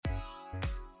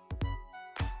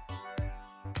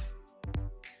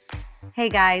Hey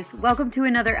guys, welcome to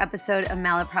another episode of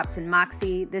Malaprops and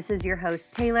Moxie. This is your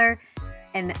host, Taylor,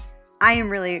 and I am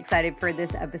really excited for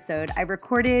this episode. I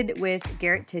recorded with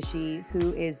Garrett Tishy,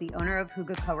 who is the owner of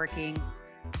Hygge Co-working.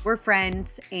 We're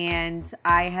friends, and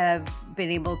I have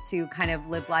been able to kind of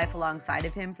live life alongside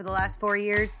of him for the last 4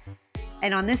 years.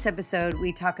 And on this episode,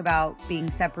 we talk about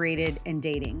being separated and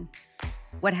dating.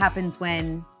 What happens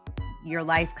when your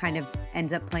life kind of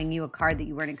ends up playing you a card that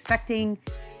you weren't expecting?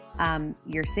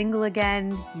 You're single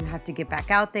again, you have to get back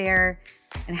out there,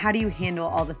 and how do you handle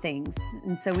all the things?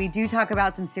 And so we do talk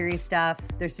about some serious stuff.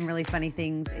 There's some really funny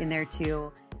things in there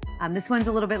too. This one's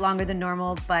a little bit longer than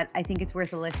normal, but I think it's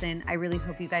worth a listen. I really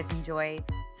hope you guys enjoy.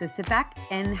 So sit back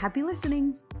and happy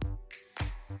listening.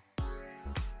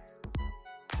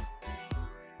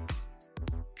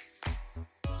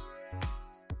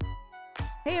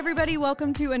 Hey everybody,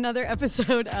 welcome to another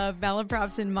episode of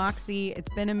Malaprops and Moxie.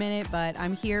 It's been a minute, but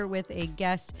I'm here with a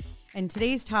guest, and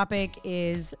today's topic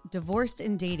is divorced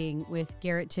and dating with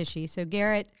Garrett Tishy. So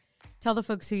Garrett, tell the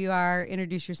folks who you are,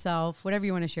 introduce yourself, whatever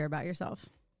you want to share about yourself.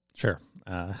 Sure.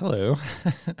 Hello.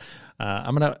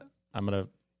 I'm gonna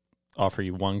offer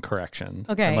you one correction.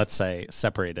 Okay. And let's say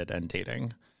separated and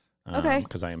dating. Okay.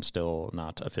 Because I am still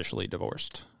not officially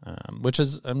divorced, which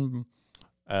is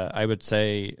I would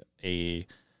say a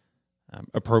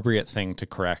appropriate thing to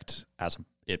correct as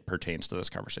it pertains to this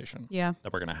conversation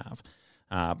that we're going to have.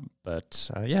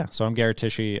 So I'm Garrett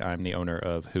Tishy. I'm the owner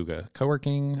of Hygge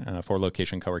Co-working,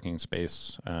 4-location co-working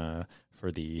space. For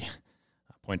the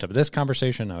point of this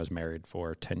conversation, I was married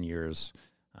for 10 years,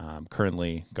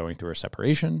 currently going through a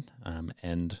separation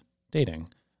and dating.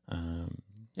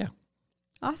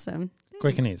 Awesome.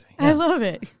 Quick and easy. I love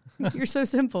it. You're so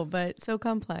simple, but so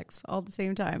complex all at the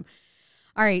same time.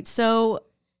 All right. So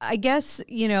I guess,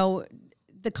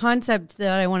 the concept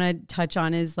that I want to touch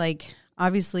on is like,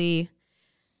 obviously,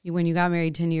 when you got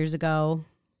married 10 years ago,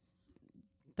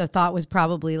 the thought was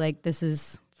probably like, this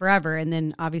is forever. And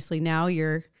then obviously now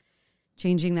you're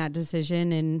changing that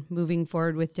decision and moving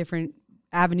forward with different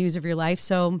avenues of your life.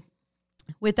 So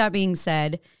with that being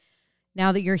said,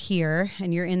 now that you're here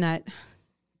and you're in that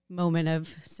moment of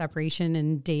separation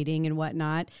and dating and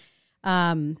whatnot,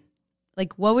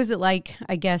 like what was it like,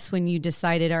 I guess, when you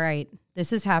decided, all right,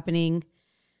 this is happening,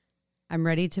 I'm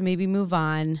ready to maybe move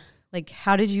on? Like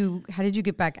how did you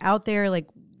get back out there? Like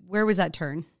where was that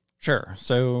turn? Sure.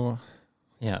 So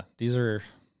yeah, these are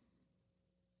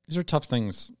tough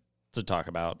things to talk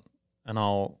about, and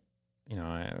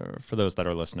for those that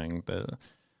are listening,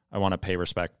 I want to pay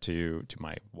respect to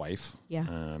my wife,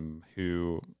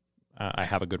 who I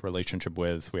have a good relationship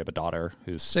with. We have a daughter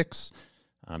who's 6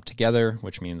 together,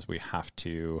 which means we have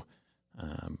to,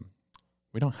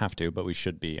 we don't have to, but we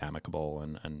should be amicable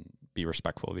and be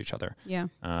respectful of each other. Yeah.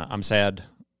 I'm sad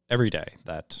every day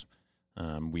that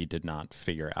we did not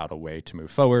figure out a way to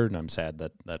move forward. And I'm sad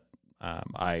that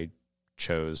I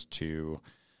chose to,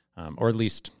 or at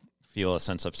least feel a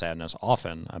sense of sadness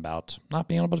often about not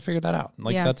being able to figure that out.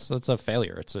 Like that's a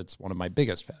failure. It's one of my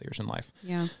biggest failures in life.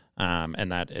 Yeah.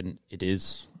 And it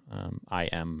is, I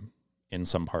am in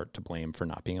some part to blame for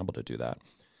not being able to do that.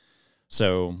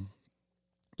 So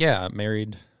yeah,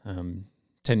 married,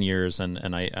 10 years.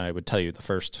 And I would tell you the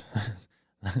first,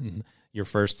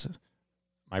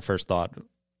 my first thought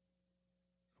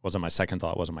wasn't my second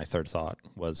thought, wasn't my third thought,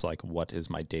 was like, what is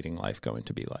my dating life going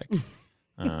to be like?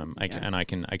 I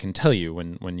can tell you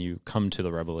when you come to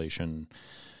the revelation,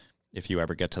 if you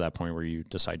ever get to that point where you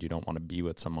decide you don't want to be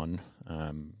with someone,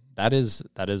 that is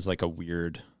like a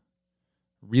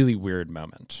really weird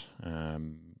moment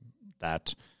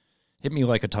that hit me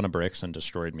like a ton of bricks and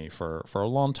destroyed me for a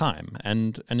long time.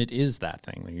 And it is that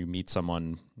thing when you meet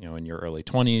someone, in your early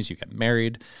 20s, you get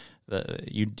married,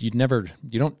 you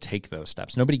don't take those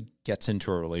steps. Nobody gets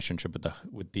into a relationship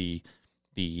with the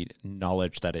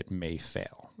knowledge that it may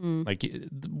fail, like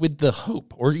with the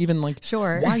hope, or even like,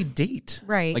 sure, why date?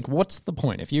 Right. Like, what's the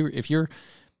point? If you're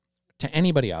to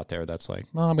anybody out there that's like,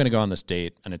 well, I'm going to go on this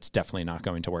date and it's definitely not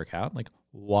going to work out. Like,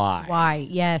 why? Why?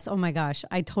 Yes. Oh my gosh.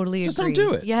 I totally agree. Just don't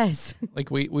do it. Yes.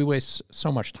 Like we waste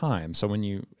so much time. So when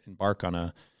you embark on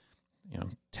a,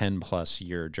 10+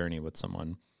 year journey with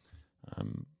someone,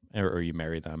 or you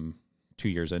marry them 2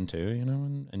 years into,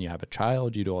 and you have a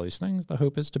child, you do all these things, the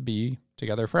hope is to be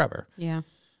together forever. Yeah.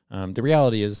 The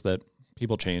reality is that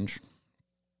people change.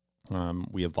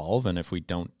 We evolve, and if we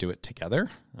don't do it together,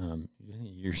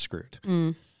 you're screwed.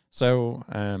 So,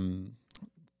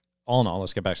 all in all,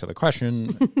 let's get back to the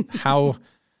question.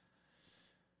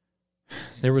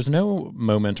 There was no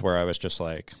moment where I was just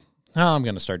like, oh, I'm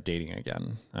going to start dating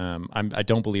again. I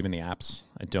don't believe in the apps.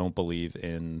 I don't believe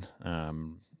in,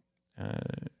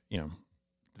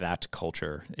 that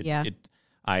culture. Yeah.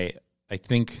 I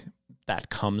think that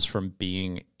comes from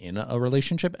being in a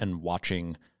relationship and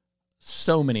watching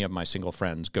so many of my single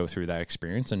friends go through that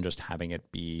experience and just having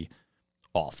it be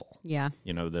awful. Yeah.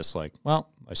 You know, this like, well,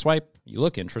 I swipe, you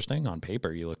look interesting on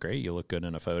paper, you look great, you look good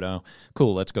in a photo.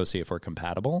 Cool, let's go see if we're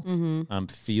compatible.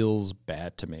 Feels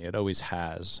bad to me. It always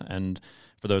has. And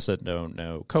for those that don't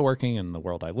know, co-working in the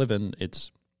world I live in,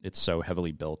 it's so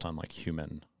heavily built on like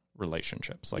human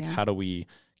relationships. Like how do we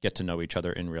get to know each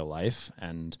other in real life?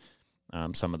 And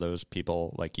some of those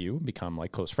people like you become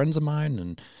like close friends of mine,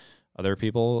 and other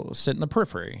people sit in the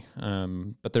periphery.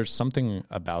 But there's something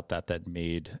about that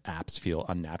made apps feel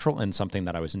unnatural and something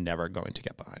that I was never going to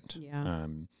get behind. Yeah.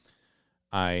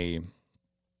 I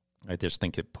just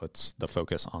think it puts the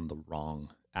focus on the wrong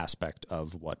aspect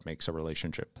of what makes a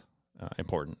relationship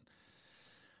important.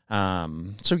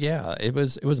 So yeah, it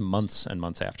was months and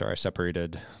months after I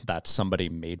separated that somebody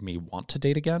made me want to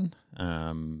date again.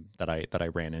 That I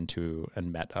ran into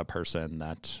and met a person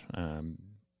that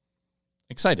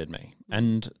excited me,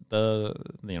 and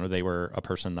they were a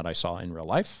person that I saw in real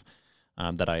life,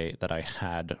 that I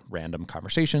had random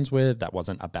conversations with. That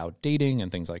wasn't about dating and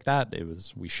things like that.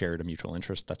 We shared a mutual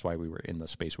interest. That's why we were in the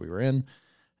space we were in,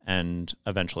 and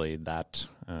eventually that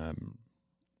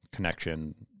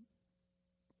connection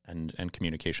and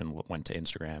communication went to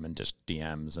Instagram and just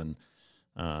DMs, and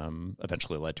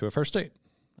eventually led to a first date.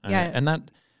 And that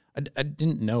I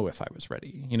didn't know if I was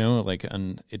ready, like,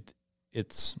 and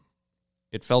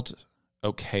it felt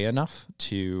okay enough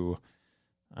to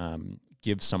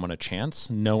give someone a chance,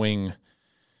 knowing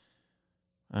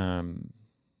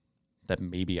that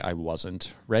maybe I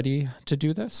wasn't ready to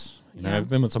do this. I've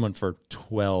been with someone for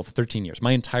 12, 13 years,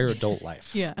 my entire adult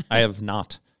life. Yeah. I have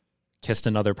not kissed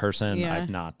another person. Yeah. I've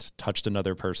not touched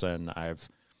another person. I've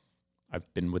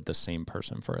been with the same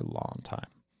person for a long time.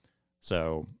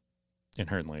 So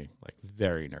inherently, like,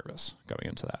 very nervous going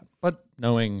into that. But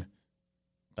knowing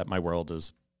that my world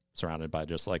is surrounded by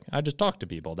I just talk to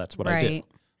people. That's what I do.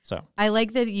 So I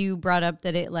like that you brought up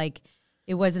that it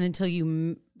wasn't until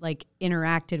you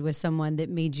interacted with someone that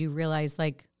made you realize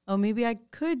oh, maybe I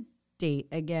could date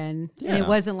again. Yeah. And it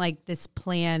wasn't like this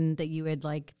plan that you had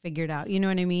figured out. You know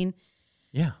what I mean?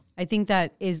 Yeah. I think I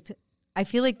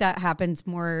feel like that happens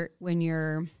more when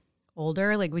you're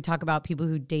older. Like, we talk about people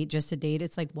who date just to date.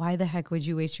 It's why the heck would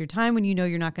you waste your time when you know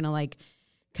you're not going to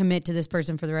commit to this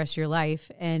person for the rest of your life?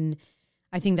 And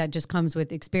I think that just comes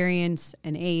with experience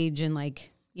and age. And I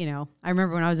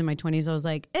remember when I was in my 20s, I was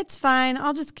like, it's fine,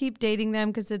 I'll just keep dating them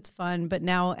because it's fun. But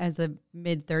now as a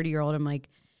mid 30-year-old, I'm like,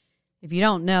 if you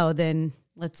don't know, then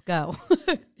let's go.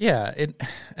 Yeah.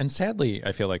 And sadly,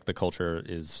 I feel like the culture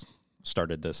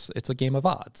started this. It's a game of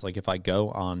odds. If I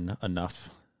go on enough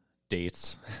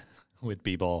dates with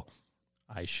people,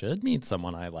 I should meet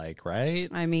someone I like, right?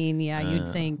 I mean, yeah,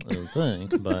 you'd think.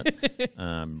 But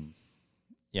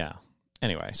yeah.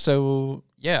 Anyway, so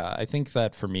yeah, I think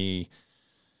that for me,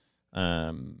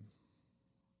 the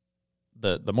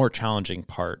more challenging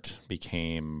part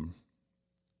became,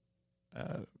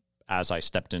 as I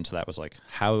stepped into that, was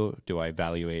how do I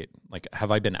evaluate,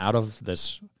 have I been out of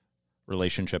this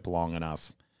relationship long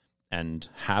enough, and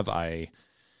have I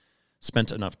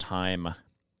spent enough time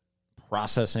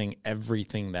processing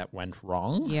everything that went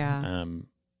wrong? Yeah.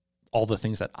 All the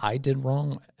things that I did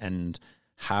wrong, and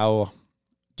how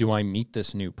do I meet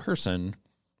this new person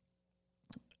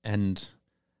and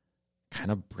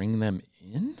kind of bring them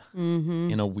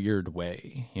in a weird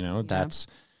way? That's,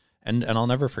 and I'll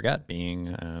never forget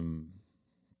being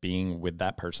with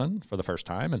that person for the first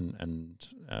time, and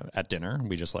at dinner,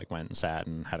 we just went and sat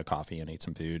and had a coffee and ate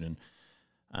some food, and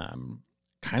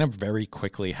kind of very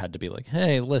quickly had to be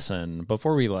hey, listen,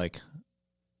 before we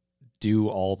do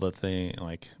all the thing,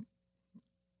 I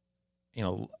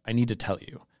need to tell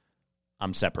you,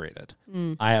 I'm separated.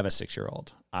 I have a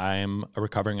 6-year-old. I'm a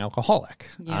recovering alcoholic.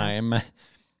 Yeah. I'm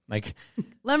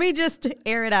let me just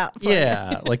air it out.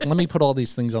 Yeah. Let me put all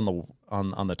these things on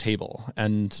the table.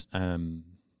 And,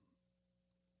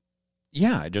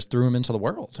 yeah, I just threw him into the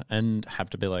world and have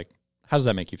to be how does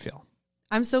that make you feel?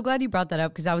 I'm so glad you brought that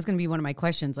up, because that was going to be one of my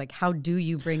questions. How do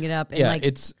you bring it up? And yeah,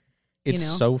 it's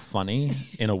so funny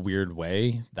in a weird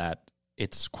way that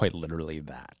it's quite literally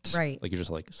that. Right. You're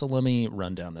just so let me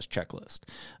run down this checklist.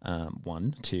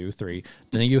 1, 2, 3.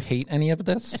 Do you hate any of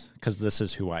this? Because this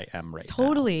is who I am right now.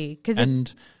 Totally.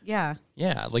 Yeah.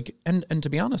 Yeah. And to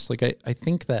be honest, I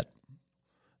think that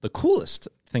the coolest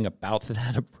thing about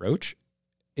that approach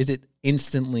is it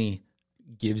instantly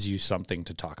gives you something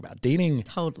to talk about. Dating.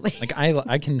 Totally.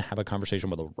 I can have a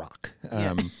conversation with a rock.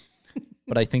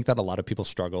 But I think that a lot of people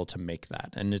struggle to make that.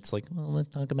 And it's like, well, let's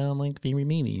talk about like favorite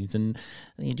memes. And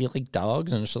do you like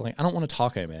dogs? And it's just like, I don't want to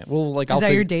talk about it. Well, like, Is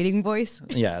that your dating voice?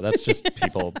 Yeah, that's just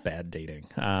people bad dating.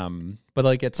 But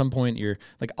like at some point you're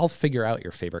like, I'll figure out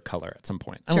your favorite color at some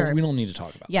point. Sure. We don't need to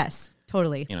talk about Yes,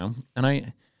 totally. You know?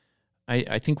 And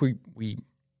I think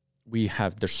we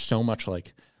have, there's so much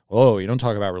like, oh, you don't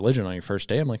talk about religion on your first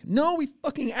day. I'm like, no, we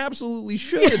fucking absolutely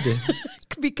should.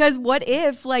 Because what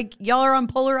if like y'all are on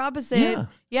polar opposite?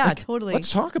 Yeah, like, totally.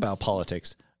 Let's talk about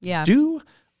politics. Yeah.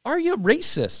 Are you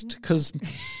racist? Because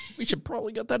we should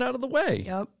probably get that out of the way.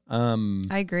 Yep.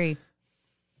 I agree.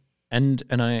 And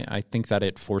I think that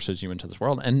it forces you into this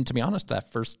world. And to be honest,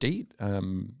 that first date,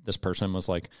 this person was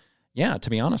like, yeah, to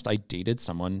be honest, I dated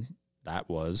someone that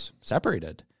was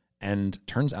separated. And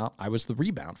turns out I was the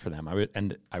rebound for them.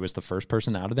 I was the first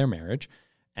person out of their marriage.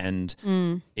 And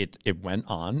it went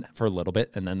on for a little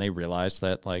bit. And then they realized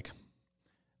that like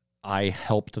I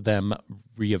helped them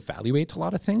reevaluate a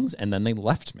lot of things. And then they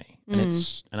left me.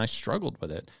 And I struggled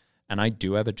with it. And I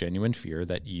do have a genuine fear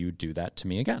that you do that to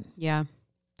me again. Yeah.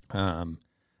 And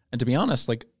to be honest,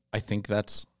 like, I think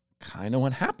that's kind of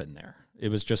what happened there. It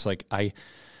was just like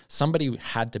somebody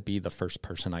had to be the first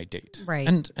person I date. Right.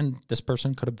 And this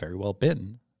person could have very well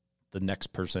been the next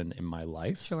person in my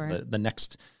life. Sure.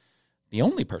 The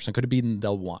only person could have been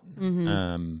the one.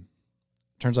 Mm-hmm.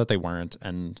 Turns out they weren't.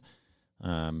 And,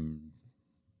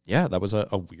 that was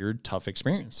a weird, tough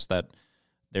experience that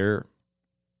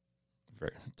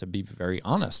to be very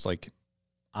honest, like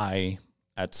I,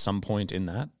 at some point in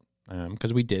that,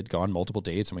 because we did go on multiple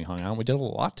dates and we hung out and we did a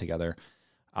lot together.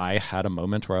 I had a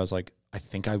moment where I was like, I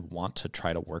think I want to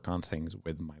try to work on things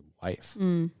with my wife.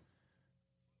 And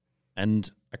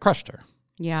I crushed her.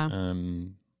 Yeah.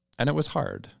 And it was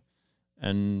hard.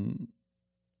 And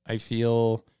I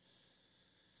feel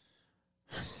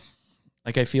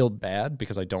bad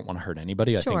because I don't want to hurt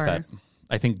anybody. Sure.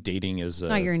 I think dating is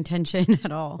not your intention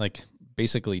at all. Like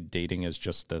basically dating is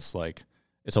just this like,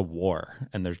 it's a war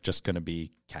and there's just going to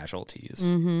be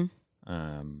casualties.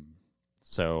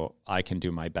 So I can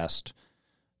do my best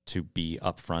to be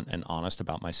upfront and honest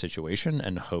about my situation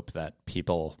and hope that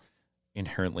people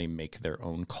inherently make their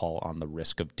own call on the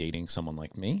risk of dating someone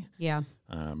like me. Yeah.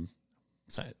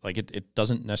 So like it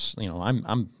doesn't necessarily,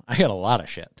 I got a lot of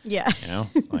shit. Yeah.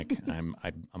 Like I'm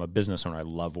a business owner. I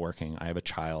love working. I have a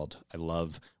child. I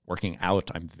love working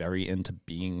out. I'm very into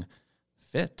being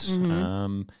fit.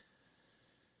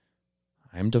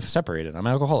 I'm separated. I'm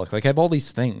alcoholic. Like I have all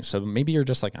these things. So maybe you're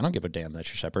just like, I don't give a damn that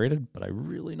you're separated, but I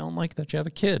really don't like that you have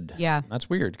a kid. Yeah. That's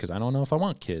weird because I don't know if I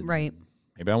want kids. Right.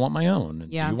 Maybe I want my own.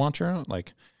 Yeah. Do you want your own?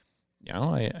 Like,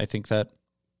 I think that,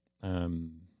 I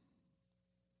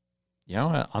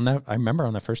remember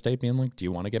on that first date being like, do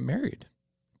you want to get married?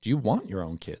 Do you want your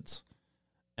own kids?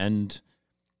 And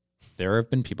there have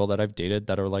been people that I've dated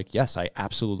that are like, yes, I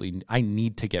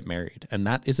need to get married. And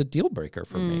that is a deal breaker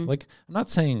for me. Like, I'm not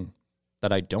saying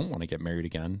that I don't want to get married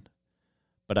again,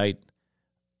 but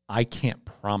I can't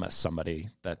promise somebody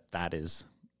that is,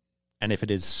 and if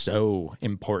it is so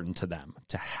important to them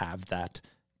to have that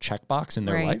checkbox in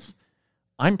their life,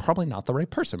 I'm probably not the right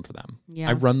person for them. Yeah.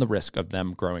 I run the risk of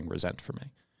them growing resent for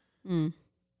me.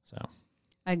 So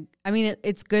I mean,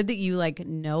 it's good that you like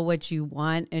know what you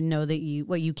want and know that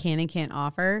what you can and can't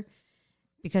offer,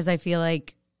 because I feel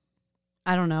like,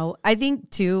 I don't know. I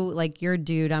think too, like you're a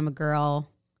dude, I'm a girl.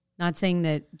 Not saying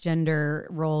that gender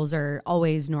roles are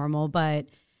always normal, but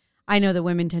I know that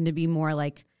women tend to be more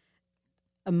like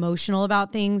emotional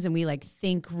about things and we like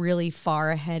think really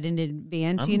far ahead in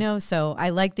advance, So I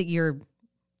like that you're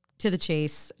to the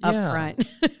chase up front.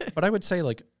 But I would say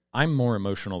like I'm more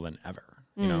emotional than ever.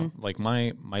 Like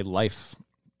my life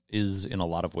is in a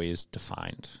lot of ways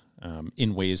defined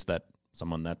in ways that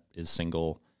someone that is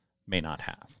single may not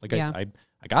have. Like I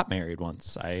got married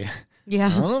once. I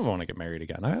don't know if I want to get married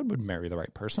again. I would marry the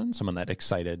right person, someone that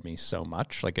excited me so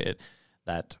much, like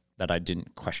that I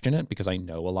didn't question it because I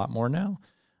know a lot more now.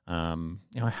 I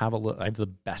have the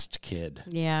best kid.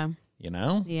 Yeah.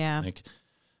 Yeah. Like,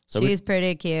 so she's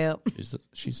pretty cute.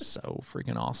 She's so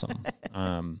freaking awesome.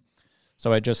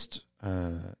 So I just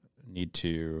need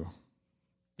to,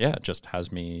 it just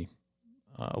has me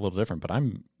a little different, but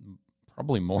I'm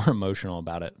probably more emotional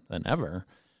about it than ever.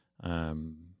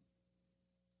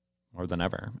 More than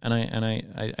ever. And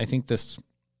I think this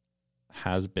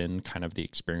has been kind of the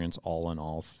experience all in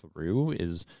all through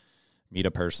is meet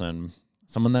a person,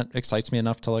 someone that excites me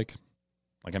enough to like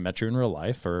I met you in real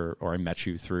life or I met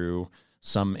you through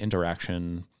some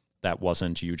interaction that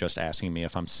wasn't you just asking me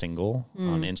if I'm single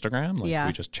on Instagram. Like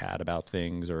we just chat about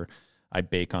things, or I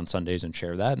bake on Sundays and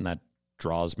share that, and that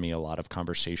draws me a lot of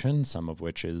conversation, some of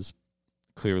which is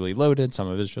clearly loaded, some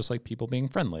of it is just like people being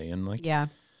friendly and like, Yeah.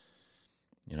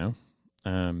 you know.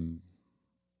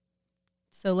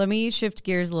 So let me shift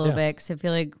gears a little Yeah. bit, because I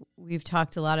feel like we've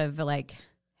talked a lot of like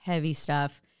heavy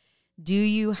stuff. Do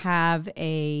you have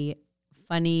a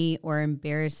funny or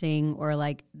embarrassing or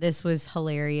like this was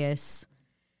hilarious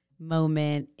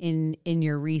moment in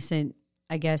your recent,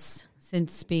 I guess,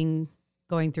 since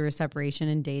going through a separation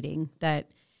and dating,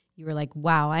 that you were like,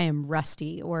 wow, I am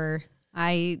rusty, or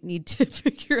I need to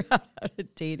figure out how to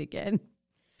date again?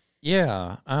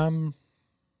 Yeah. You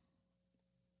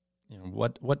know,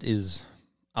 what is,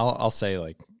 I'll say,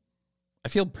 like, I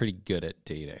feel pretty good at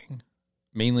dating,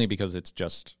 mainly because it's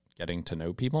just getting to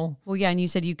know people. Well, yeah, and you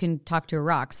said you can talk to a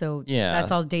rock, so Yeah.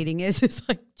 that's all dating is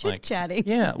like chit-chatting.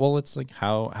 Yeah, well, it's like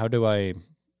how do I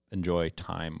enjoy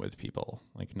time with people?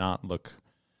 Like, not look,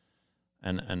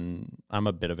 and I'm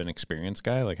a bit of an experienced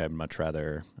guy. Like, I'd much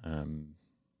rather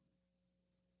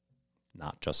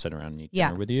not just sit around and eat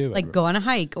dinner with you. Like go on a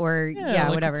hike or like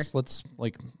whatever. Let's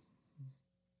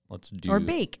do or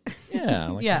bake. Yeah,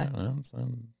 like, Yeah. I don't know,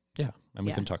 yeah, and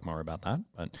we Yeah. can talk more about that.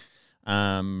 But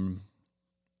my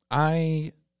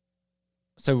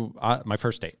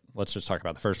first date. Let's just talk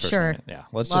about the first person. Sure. Yeah.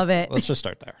 Love it. Let's just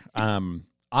start there.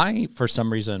 I for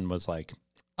some reason was like,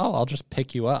 oh, I'll just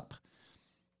pick you up.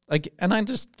 Like, and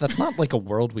that's not like a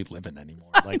world we live in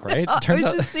anymore. Like, right? I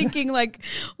was just thinking, like,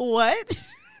 what?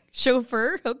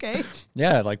 Chauffeur? Okay.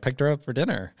 Yeah, like picked her up for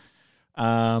dinner.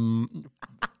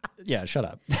 Yeah, shut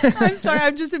up. I'm sorry.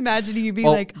 I'm just imagining you being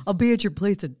like, I'll be at your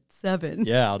place at 7.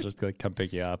 Yeah, I'll just like come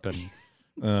pick you up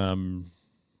and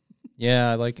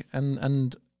yeah, like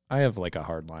and I have like a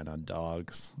hard line on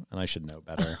dogs and I should know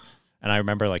better. And I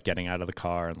remember like getting out of the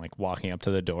car and like walking up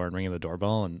to the door and ringing the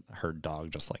doorbell, and her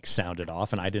dog just like sounded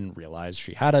off, and I didn't realize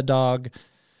she had a dog.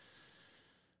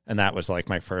 And that was like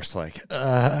my first like,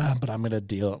 but I'm going to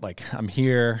deal it. Like, I'm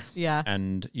here. Yeah.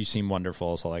 And you seem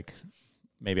wonderful. So like,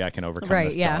 maybe I can overcome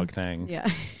this dog thing. Yeah.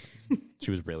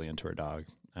 She was really into her dog.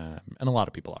 And a lot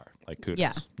of people are. Like, kudos.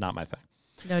 Yeah. Not my thing.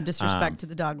 No disrespect to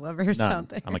the dog lovers out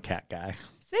there. I'm a cat guy.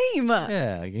 Same.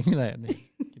 Yeah. Give me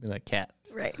that cat.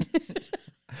 Right.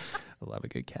 I love a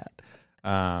good cat.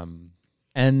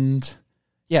 And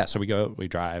yeah, so we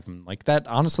drive, and like that,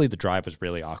 honestly, the drive was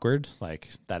really awkward. Like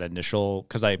that initial,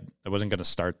 because I wasn't going to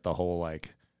start the whole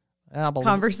like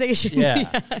conversation.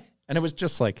 Yeah. And it was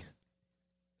just like,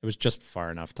 it was just far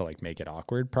enough to like make it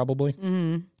awkward probably. Mm-hmm.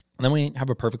 And then we have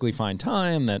a perfectly fine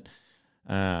time that,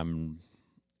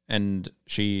 and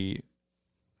she,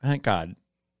 thank God,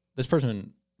 this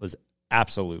person was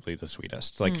absolutely the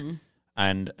sweetest. Like,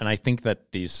 and I think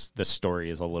that this story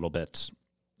is a little bit,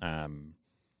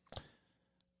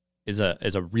 is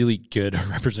a really good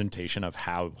representation of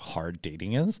how hard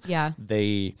dating is. Yeah.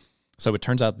 So it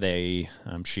turns out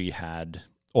she had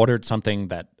ordered something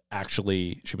that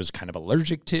actually she was kind of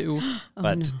allergic to,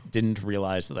 but didn't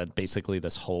realize that basically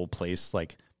this whole place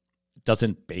like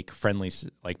doesn't make friendly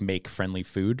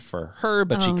food for her,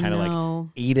 but she kind of like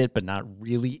ate it, but not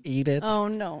really ate it. Oh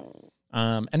no.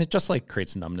 And it just like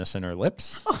creates numbness in her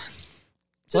lips.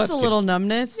 So just a little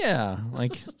numbness. Yeah.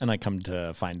 Like, and I come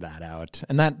to find that out.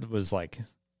 And that was like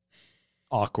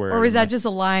awkward. Or was that just a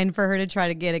line for her to try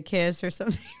to get a kiss or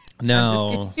something?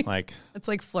 No, like it's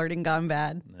like flirting gone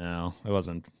bad. No, it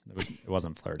wasn't. It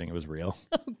wasn't flirting. It was real.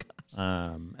 Oh gosh.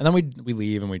 And then we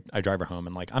leave and I drive her home,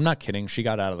 and like, I'm not kidding. She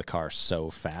got out of the car so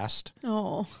fast.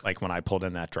 Oh, like when I pulled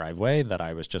in that driveway that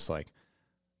I was just like,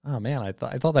 oh man, I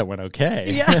thought that went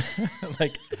okay. Yeah.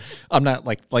 Like I'm not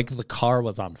like the car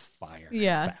was on fire.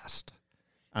 Yeah. Fast.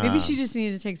 Maybe she just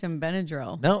needed to take some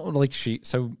Benadryl. No, like she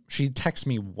texted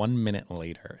me 1 minute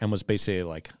later and was basically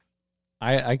like,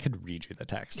 I could read you the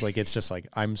text. Like, it's just like,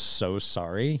 I'm so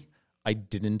sorry. I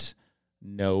didn't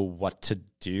know what to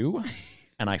do.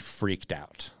 And I freaked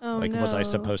out. Oh, like, no. Was I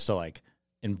supposed to like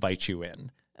invite you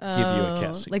in, give you a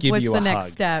kiss, like give what's you the a next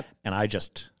hug? step? And I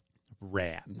just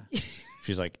ran.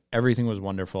 She's like, everything was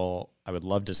wonderful. I would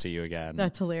love to see you again.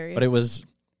 That's hilarious. But it was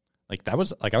like, that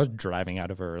was like, I was driving out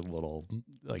of her little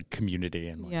like community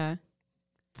and like, yeah,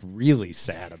 really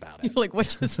sad about it. Like,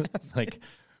 what just happened? Like,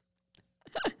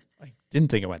 I didn't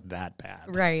think it went that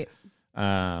bad. Right.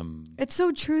 It's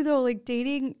so true though. Like,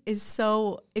 dating is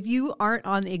so, if you aren't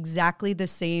on exactly the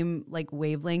same like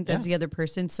wavelength as the other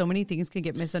person, so many things can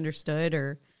get misunderstood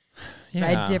or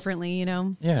read differently, you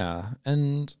know? Yeah.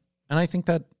 And I think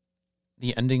that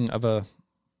the ending of a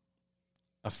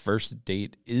first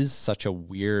date is such a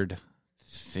weird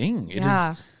thing. It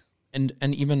is,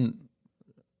 and even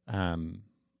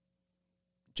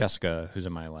Jessica, who's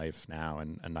in my life now,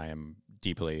 and I am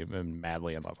deeply and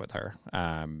madly in love with her.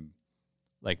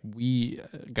 like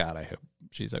God, I hope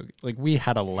she's okay. Like we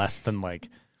had a less than like,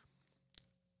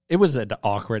 it was an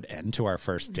awkward end to our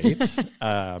first date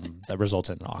that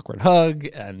resulted in an awkward hug.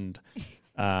 And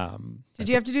did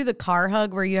you have to do the car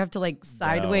hug where you have to like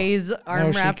sideways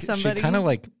arm wrap somebody? She kind of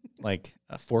like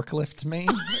a forklift me.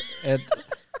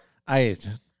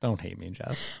 Don't hate me,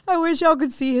 Jess. I wish y'all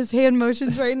could see his hand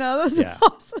motions right now. That's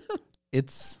awesome.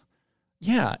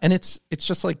 And it's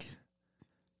just like.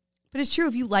 But it's true.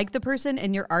 If you like the person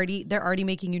and they're already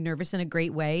making you nervous in a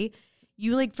great way,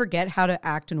 you like forget how to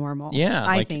act normal. Yeah,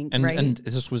 I think. And, right. And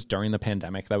this was during the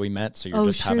pandemic that we met, so you're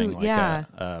just having like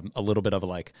a little bit of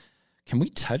like, can we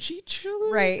touch each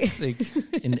other? Right. Like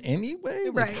in any way?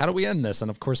 Like, right. How do we end this?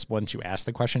 And of course, once you ask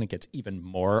the question, it gets even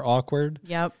more awkward.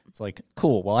 Yep. It's like,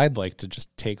 cool. Well, I'd like to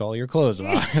just take all your clothes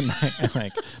off. and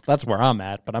like, that's where I'm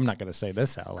at, but I'm not going to say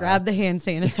this out loud. Grab the hand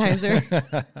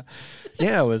sanitizer.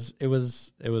 Yeah, it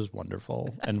was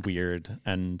wonderful and weird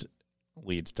and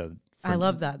leads to. I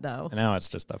love that though. And now it's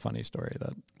just a funny story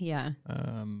that. Yeah.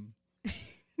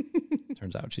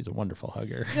 Turns out she's a wonderful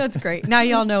hugger. That's great. Now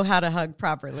y'all know how to hug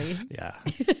properly. Yeah.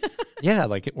 Yeah.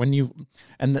 Like when you,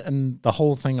 and the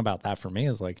whole thing about that for me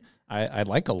is like, I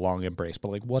like a long embrace, but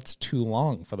like what's too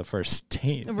long for the first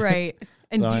date? Right.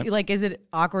 And So is it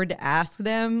awkward to ask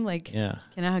them? Like, yeah.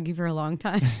 Can I hug you for a long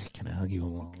time? Can I hug you a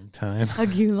long time?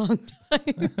 Hug you a long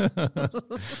time.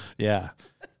 Yeah.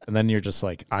 And then you're just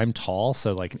like, I'm tall.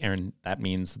 So like, Aaron, that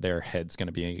means their head's going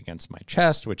to be against my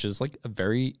chest, which is like a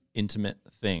very intimate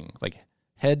thing. Like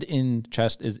head in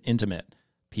chest is intimate.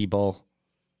 People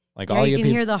like yeah, all you can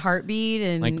hear the heartbeat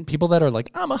and like people that are like,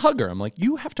 I'm a hugger. I'm like,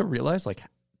 you have to realize like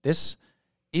this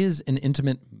is an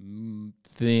intimate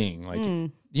thing.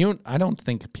 Like I don't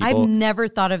think people. I've never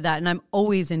thought of that. And I'm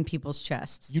always in people's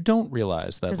chests. You don't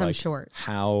realize that like I'm short.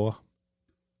 How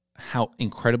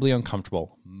incredibly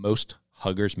uncomfortable most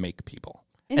huggers make people.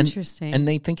 Interesting. And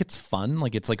they think it's fun.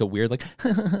 Like it's like a weird, like,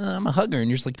 I'm a hugger. And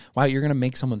you're just like, wow, you're going to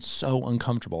make someone so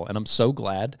uncomfortable. And I'm so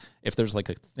glad if there's like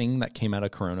a thing that came out of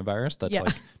coronavirus that's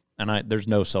like, and there's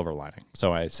no silver lining.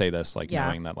 So I say this like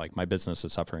knowing that like my business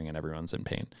is suffering and everyone's in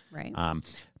pain. Right.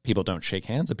 People don't shake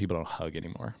hands and people don't hug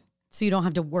anymore. So you don't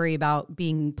have to worry about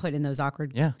being put in those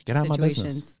awkward get out of my situations.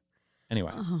 business.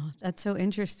 Anyway. Oh, that's so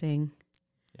interesting.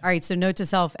 All right, so note to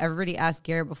self, everybody ask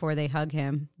Garrett before they hug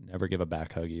him. Never give a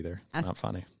back hug either. It's not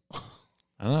funny.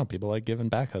 I don't know. People like giving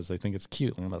back hugs. They think it's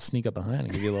cute. I'm going to sneak up behind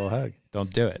and give you a little hug.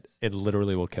 Don't do it. It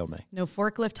literally will kill me. No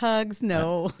forklift hugs,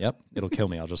 no. Yep. It'll kill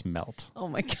me. I'll just melt. Oh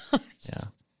my gosh. Yeah.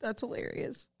 That's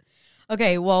hilarious.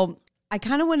 Okay, well, I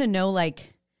kind of want to know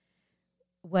like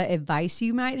what advice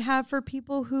you might have for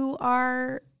people who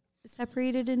are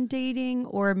separated and dating,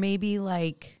 or maybe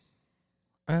like,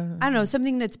 I don't know,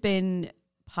 something that's been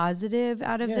positive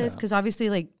out of this, because obviously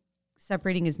like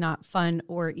separating is not fun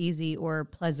or easy or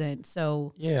pleasant.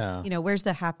 So where's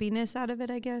the happiness out of it,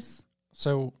 I guess?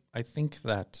 So I think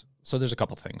that there's a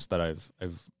couple things that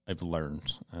I've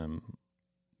learned,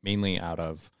 mainly out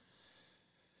of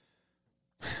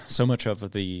so much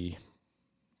of the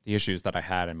issues that I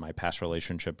had in my past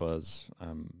relationship was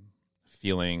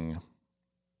feeling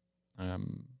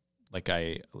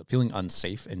feeling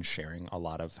unsafe in sharing a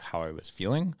lot of how I was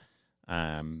feeling.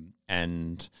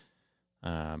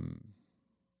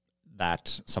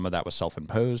 That some of that was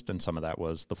self-imposed and some of that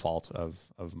was the fault of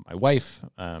my wife.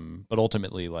 But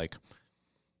ultimately, like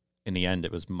in the end,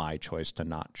 it was my choice to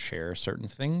not share certain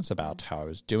things about how I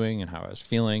was doing and how I was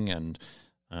feeling. And,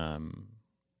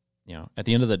 at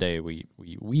the end of the day,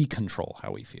 we control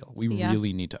how we feel. We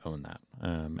really need to own that.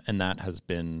 And that has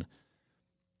been,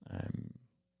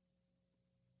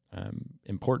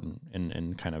 important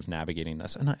in kind of navigating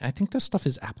this. And I think this stuff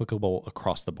is applicable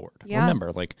across the board. Yeah.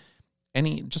 Remember, like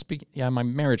my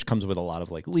marriage comes with a lot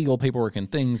of like legal paperwork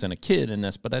and things and a kid and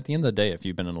this, but at the end of the day, if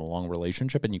you've been in a long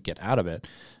relationship and you get out of it,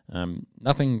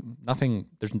 nothing,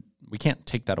 we can't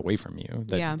take that away from you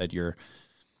that you're,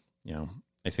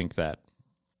 I think that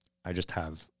I just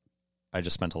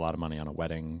spent a lot of money on a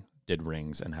wedding, did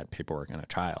rings and had paperwork and a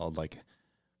child. Like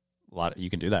you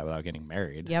can do that without getting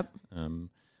married. Yep.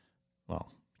 Well,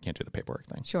 you can't do the paperwork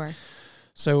thing. Sure.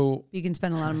 So you can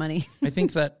spend a lot of money. I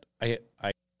think that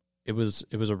it was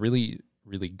a really,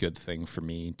 really good thing for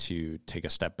me to take a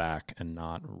step back and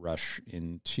not rush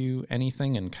into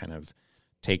anything and kind of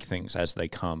take things as they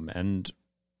come. And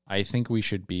I think we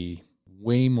should be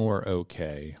way more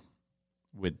okay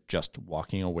with just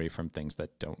walking away from things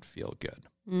that don't feel good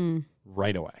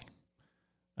right away.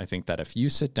 I think that if you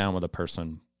sit down with a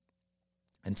person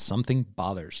and something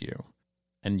bothers you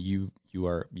and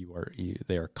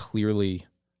they are clearly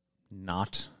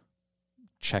not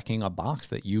checking a box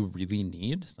that you really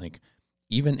need, like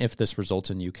even if this results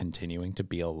in you continuing to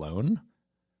be alone,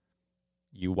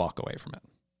 you walk away from it.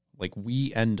 Like,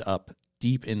 we end up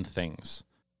deep in things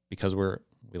because we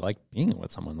like being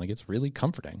with someone. Like, it's really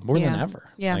comforting more than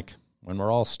ever. Yeah. Like, when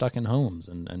we're all stuck in homes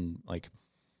and like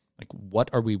what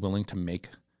are we willing to make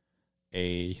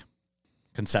a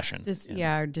concession?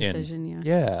 Our decision.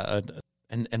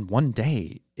 And one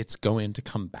day it's going to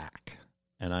come back.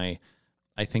 And I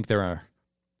think there are,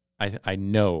 I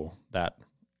know that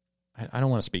I don't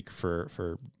want to speak for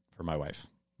my wife,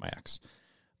 my ex,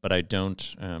 but I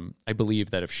don't, I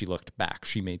believe that if she looked back,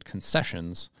 she made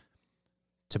concessions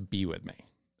to be with me,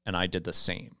 and I did the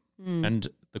same. And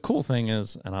the cool thing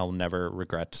is, and I'll never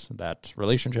regret that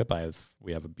relationship.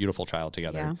 We have a beautiful child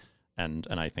together, and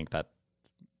I think that,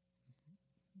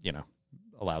 you know,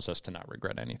 allows us to not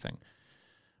regret anything.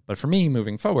 But for me,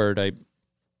 moving forward,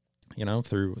 you know,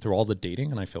 through all the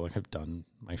dating, and I feel like I've done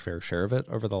my fair share of it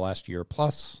over the last year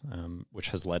plus, which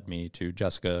has led me to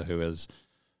Jessica,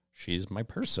 she's my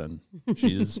person.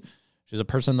 She's a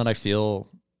person that I feel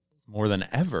more than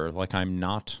ever like I'm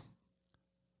not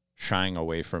shying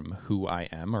away from who I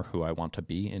am or who I want to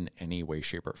be in any way,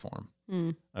 shape, or form.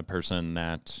 A person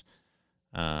that,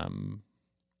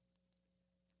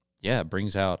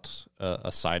 brings out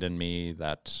a side in me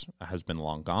that has been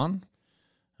long gone.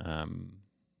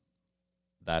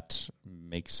 That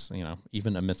makes, you know,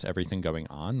 even amidst everything going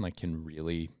on, like, can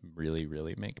really, really,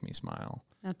 really make me smile.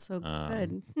 That's so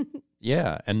good.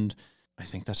 Yeah. And I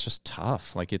think that's just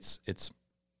tough. Like,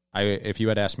 if you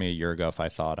had asked me a year ago if I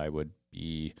thought I would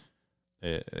be,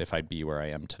 if I'd be where I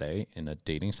am today in a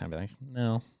dating stand, I'd be like,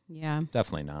 no,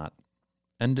 definitely not.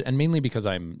 And mainly because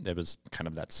it was kind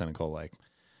of that cynical, like,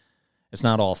 it's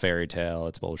not all fairy tale,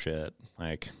 it's bullshit.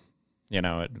 Like, you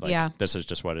know, this is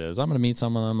just what it is. I'm going to meet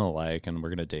someone I'm going to like, and we're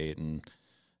going to date, and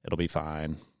it'll be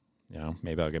fine. You know,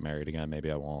 maybe I'll get married again,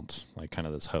 maybe I won't. Like, kind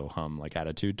of this ho-hum, like,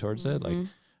 attitude towards it. Like,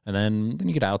 and then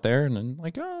you get out there, and then,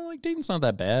 like, oh, like, dating's not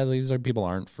that bad. These people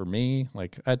aren't for me.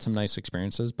 Like, I had some nice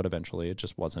experiences, but eventually it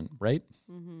just wasn't right.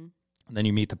 And then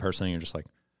you meet the person, and you're just like,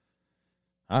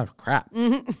 oh, crap.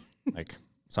 Like,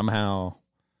 somehow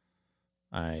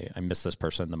I miss this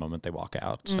person the moment they walk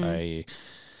out. I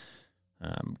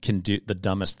can do the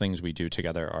dumbest things we do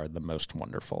together are the most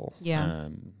wonderful.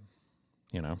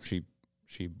 You know,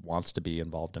 she wants to be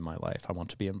involved in my life. I want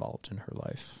to be involved in her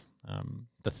life.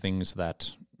 The things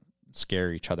that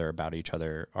scare each other about each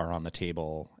other are on the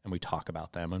table, and we talk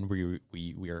about them, and we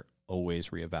are always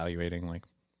reevaluating, like,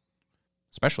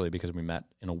 especially because we met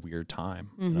in a weird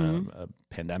time, a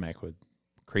pandemic with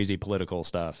crazy political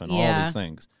stuff and all these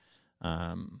things.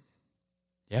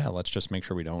 Let's just make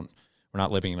sure we're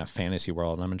not living in a fantasy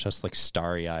world, and I'm just, like,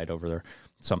 starry-eyed over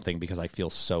something because I feel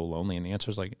so lonely. And the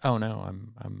answer is, like, oh no,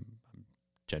 I'm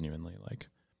genuinely, like,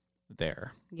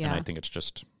 there. And I think it's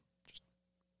just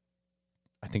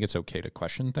I think it's okay to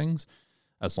question things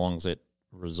as long as it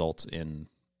results in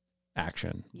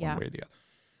action one way or the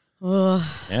other.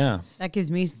 Yeah. That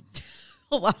gives me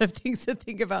a lot of things to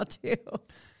think about too.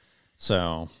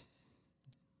 So,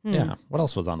 yeah. What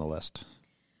else was on the list?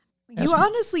 You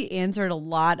honestly answered a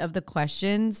lot of the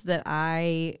questions that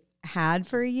I had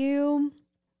for you.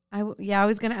 I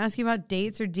was going to ask you about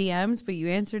dates or DMs, but you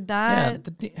answered that.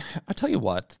 Yeah, I'll tell you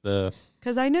what.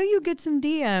 Because I know you get some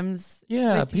DMs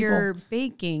with your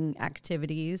baking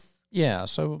activities. Yeah,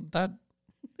 so that,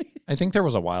 I think there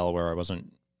was a while where I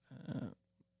wasn't,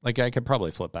 like, I could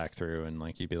probably flip back through and,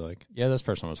 like, you'd be like, yeah, this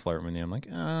person was flirting with you. I'm like,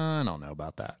 I don't know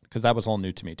about that. Because that was all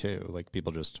new to me too. Like,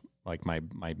 people just, like, my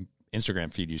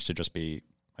Instagram feed used to just be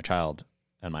my child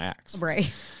and my ex. Right.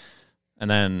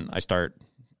 And then I start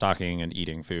talking and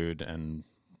eating food, and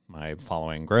my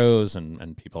following grows,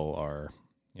 and people are,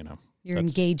 you know, your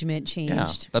engagement changed.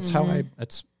 Yeah, that's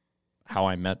how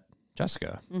I met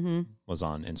Jessica. Was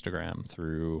on Instagram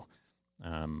through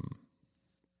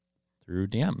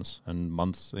DMs and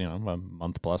months, you know, a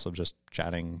month plus of just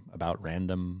chatting about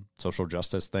random social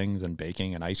justice things and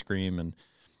baking and ice cream, and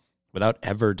without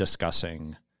ever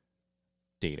discussing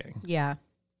dating. Yeah.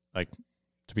 Like,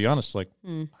 to be honest, like,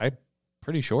 I'm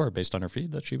pretty sure based on her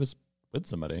feed that she was with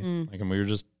somebody. Like, and we were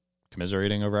just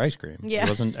commiserating over ice cream. Yeah. It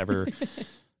wasn't ever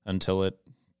until it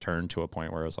turned to a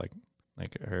point where it was like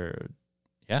her,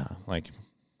 like,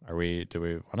 do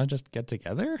we want to just get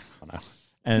together? I don't know.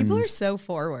 And people are so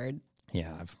forward.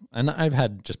 Yeah. I've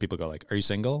had just people go like, are you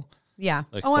single? Yeah.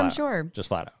 Like, I'm sure. Just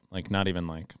flat out. Like, not even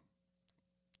like,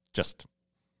 just,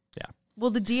 yeah. Well,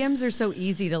 the DMs are so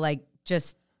easy to, like,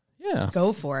 just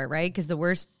go for it, right? Because the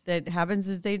worst that happens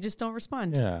is they just don't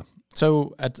respond. Yeah.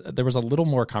 So there was a little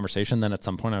more conversation. Then at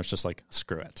some point I was just like,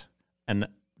 screw it. And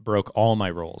broke all my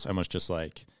rules and was just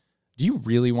like, do you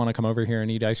really want to come over here and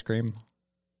eat ice cream?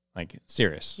 Like,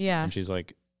 serious. Yeah. And she's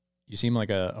like, you seem like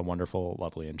a wonderful,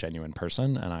 lovely, and genuine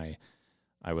person, and I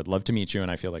would love to meet you, and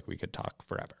I feel like we could talk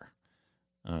forever.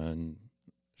 And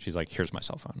she's like, here's my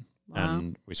cell phone. Wow.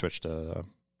 And we switched to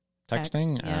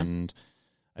texting, Text, yeah. and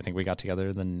I think we got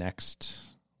together the next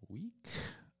week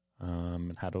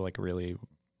and had like a really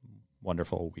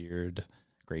wonderful, weird,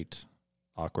 great,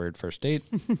 awkward first date,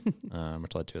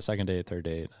 which led to a second date, third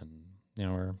date, and, you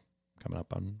know, we're coming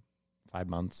up on 5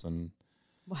 months, and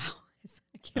Wow.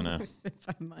 I can't believe it's been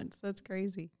 5 months. That's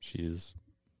crazy. she's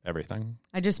everything.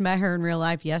 I just met her in real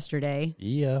life yesterday.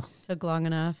 Yeah, Took long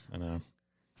enough. I know.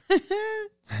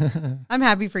 I'm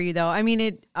happy for you though. I mean,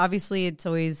 it's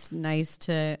always nice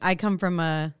to, I come from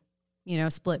a,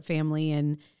 split family,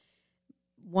 and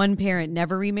one parent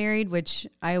never remarried, which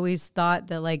I always thought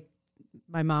that like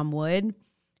my mom would.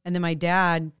 And then my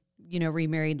dad,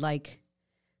 remarried like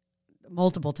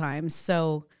multiple times.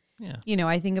 So, Yeah.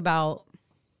 I think about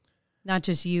not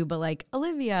just you, but like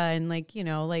Olivia and like,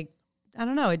 like, I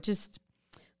don't know. It just,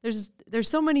 there's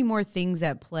so many more things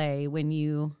at play when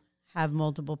you have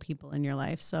multiple people in your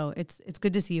life. So it's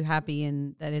good to see you happy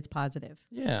and that it's positive.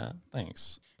 Yeah,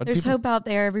 thanks. But There's hope out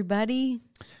there, everybody.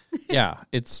 Yeah,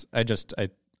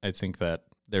 I think that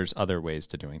there's other ways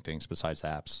to doing things besides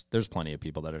apps. There's plenty of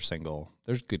people that are single.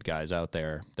 There's good guys out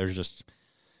there. There's just,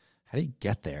 how do you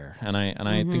get there? And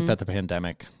I think that the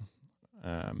pandemic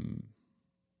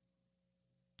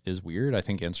is weird. I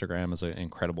think Instagram is an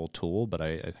incredible tool, but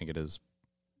I think it is,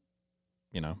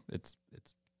 it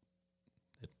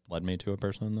led me to a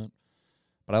person that,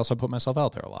 but I also put myself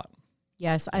out there a lot.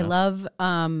 Yes, I love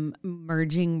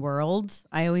merging worlds.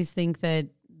 I always think that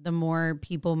the more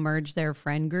people merge their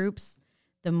friend groups,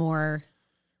 the more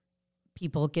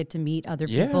people get to meet other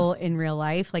people in real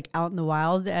life, like out in the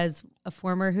wild, as a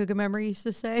former Hygge member used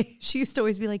to say. She used to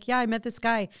always be like, yeah, I met this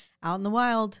guy out in the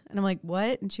wild. And I'm like,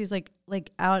 what? And she's like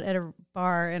out at a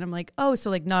bar. And I'm like, oh,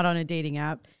 so like not on a dating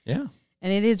app. Yeah.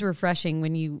 And it is refreshing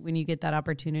when you get that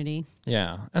opportunity.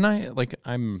 Yeah.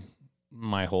 And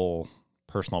my whole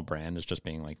personal brand is just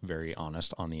being like very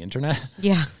honest on the internet.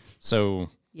 Yeah. So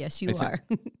yes, you are.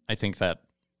 I think that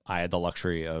I had the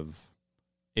luxury of,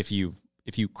 if you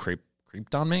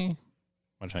creeped on me,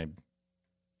 which I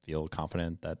feel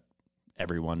confident that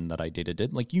everyone that I dated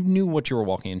did, like, you knew what you were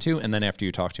walking into, and then after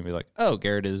you talk to me, like, oh,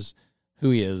 Garrett is who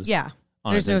he is. Yeah.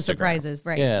 There's no surprises,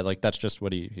 right? Yeah, like that's just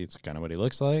what he's kind of what he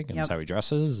looks like, and it's how he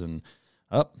dresses, and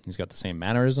he's got the same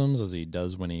mannerisms as he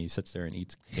does when he sits there and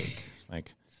eats cake.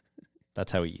 Like,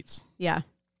 that's how he eats. Yeah.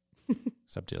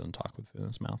 Except he doesn't talk with food in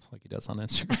his mouth like he does on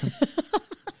Instagram.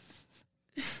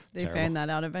 They find that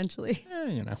out eventually.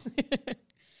 Yeah,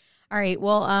 All right.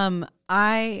 Well,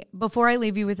 before I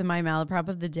leave you with my malaprop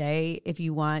of the day, if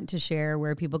you want to share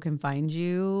where people can find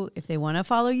you, if they want to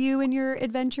follow you in your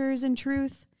adventures in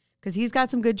truth, because he's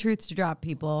got some good truth to drop,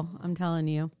 people. I'm telling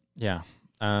you. Yeah.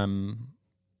 I'm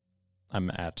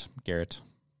at Garrett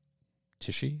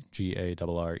Tichy,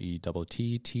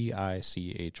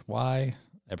 GarrettTtichy,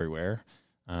 everywhere.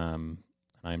 And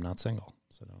I'm not single,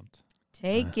 so don't.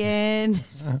 Taken.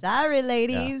 Sorry,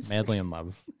 ladies. Yeah, madly in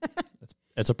love.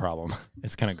 It's a problem.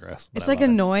 It's kind of gross. It's like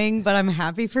annoying, but I'm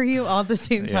happy for you all at the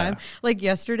same time. Like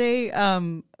yesterday,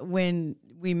 when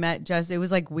we met, Jess, it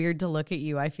was like weird to look at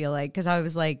you, I feel like, because I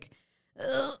was like,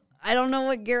 I don't know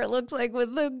what Garrett looks like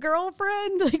with a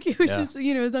girlfriend. Like, it was just,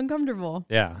 it was uncomfortable.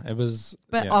 Yeah, it was.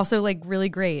 But also like really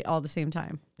great all at the same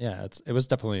time. Yeah, it was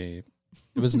definitely,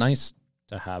 it was nice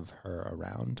to have her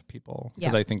around people,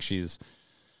 because I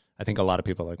think a lot of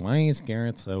people are like, why is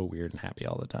Garrett so weird and happy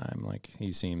all the time? Like,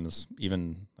 he seems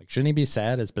even like, shouldn't he be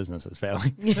sad? His business is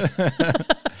failing.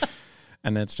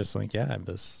 And it's just like, I have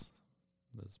this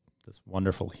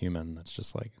wonderful human that's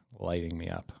just like lighting me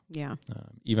up. Yeah.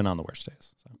 Even on the worst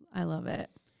days. So. I love it.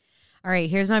 All right.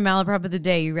 Here's my malaprop of the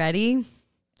day. You ready?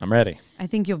 I'm ready. I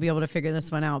think you'll be able to figure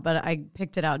this one out, but I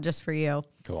picked it out just for you.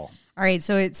 Cool. All right.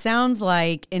 So it sounds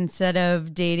like instead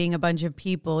of dating a bunch of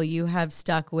people, you have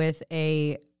stuck with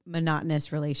a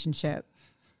monotonous relationship.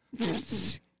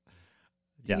 Yes,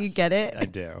 you get it? I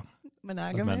do.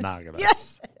 Monogamous.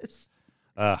 Yes.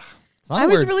 I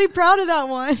was really proud of that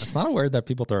one. It's not a word that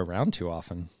people throw around too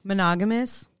often.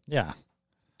 Monogamous. Yeah.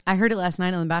 I heard it last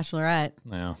night on The Bachelorette.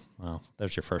 Yeah. Well,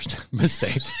 there's your first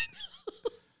mistake.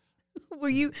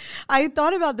 I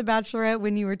thought about The Bachelorette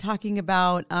when you were talking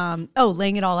about,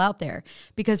 laying it all out there,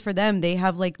 because for them, they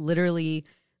have like literally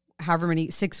however many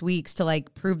 6 weeks to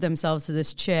like prove themselves to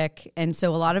this chick. And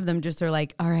so a lot of them just are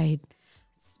like, all right,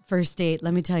 first date,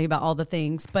 let me tell you about all the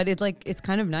things. But it's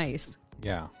kind of nice.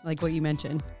 Yeah. Like what you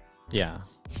mentioned. Yeah.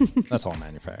 That's all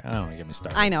manufactured. I don't want to get me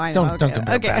started. I know. Don't Okay,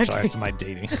 compare okay, Bachelor okay. to my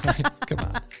dating. Come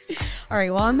on. All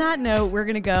right. Well, on that note, we're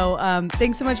going to go.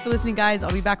 Thanks so much for listening, guys.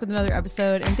 I'll be back with another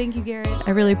episode. And thank you, Garrett.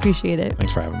 I really appreciate it.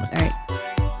 Thanks for having me. All right.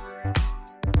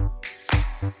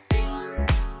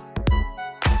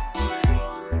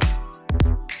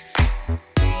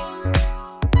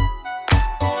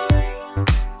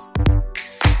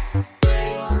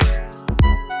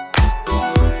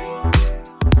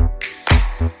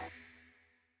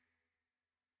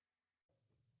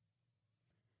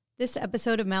 This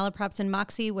episode of Malaprops and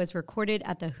Moxie was recorded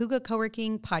at the Hygge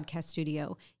Co-working Podcast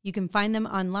Studio. You can find them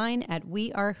online at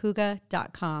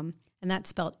wearehygge.com, and that's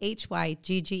spelled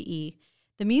Hygge.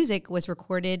 The music was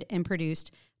recorded and produced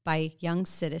by Young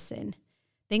Citizen.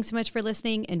 Thanks so much for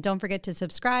listening, and don't forget to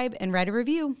subscribe and write a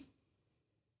review.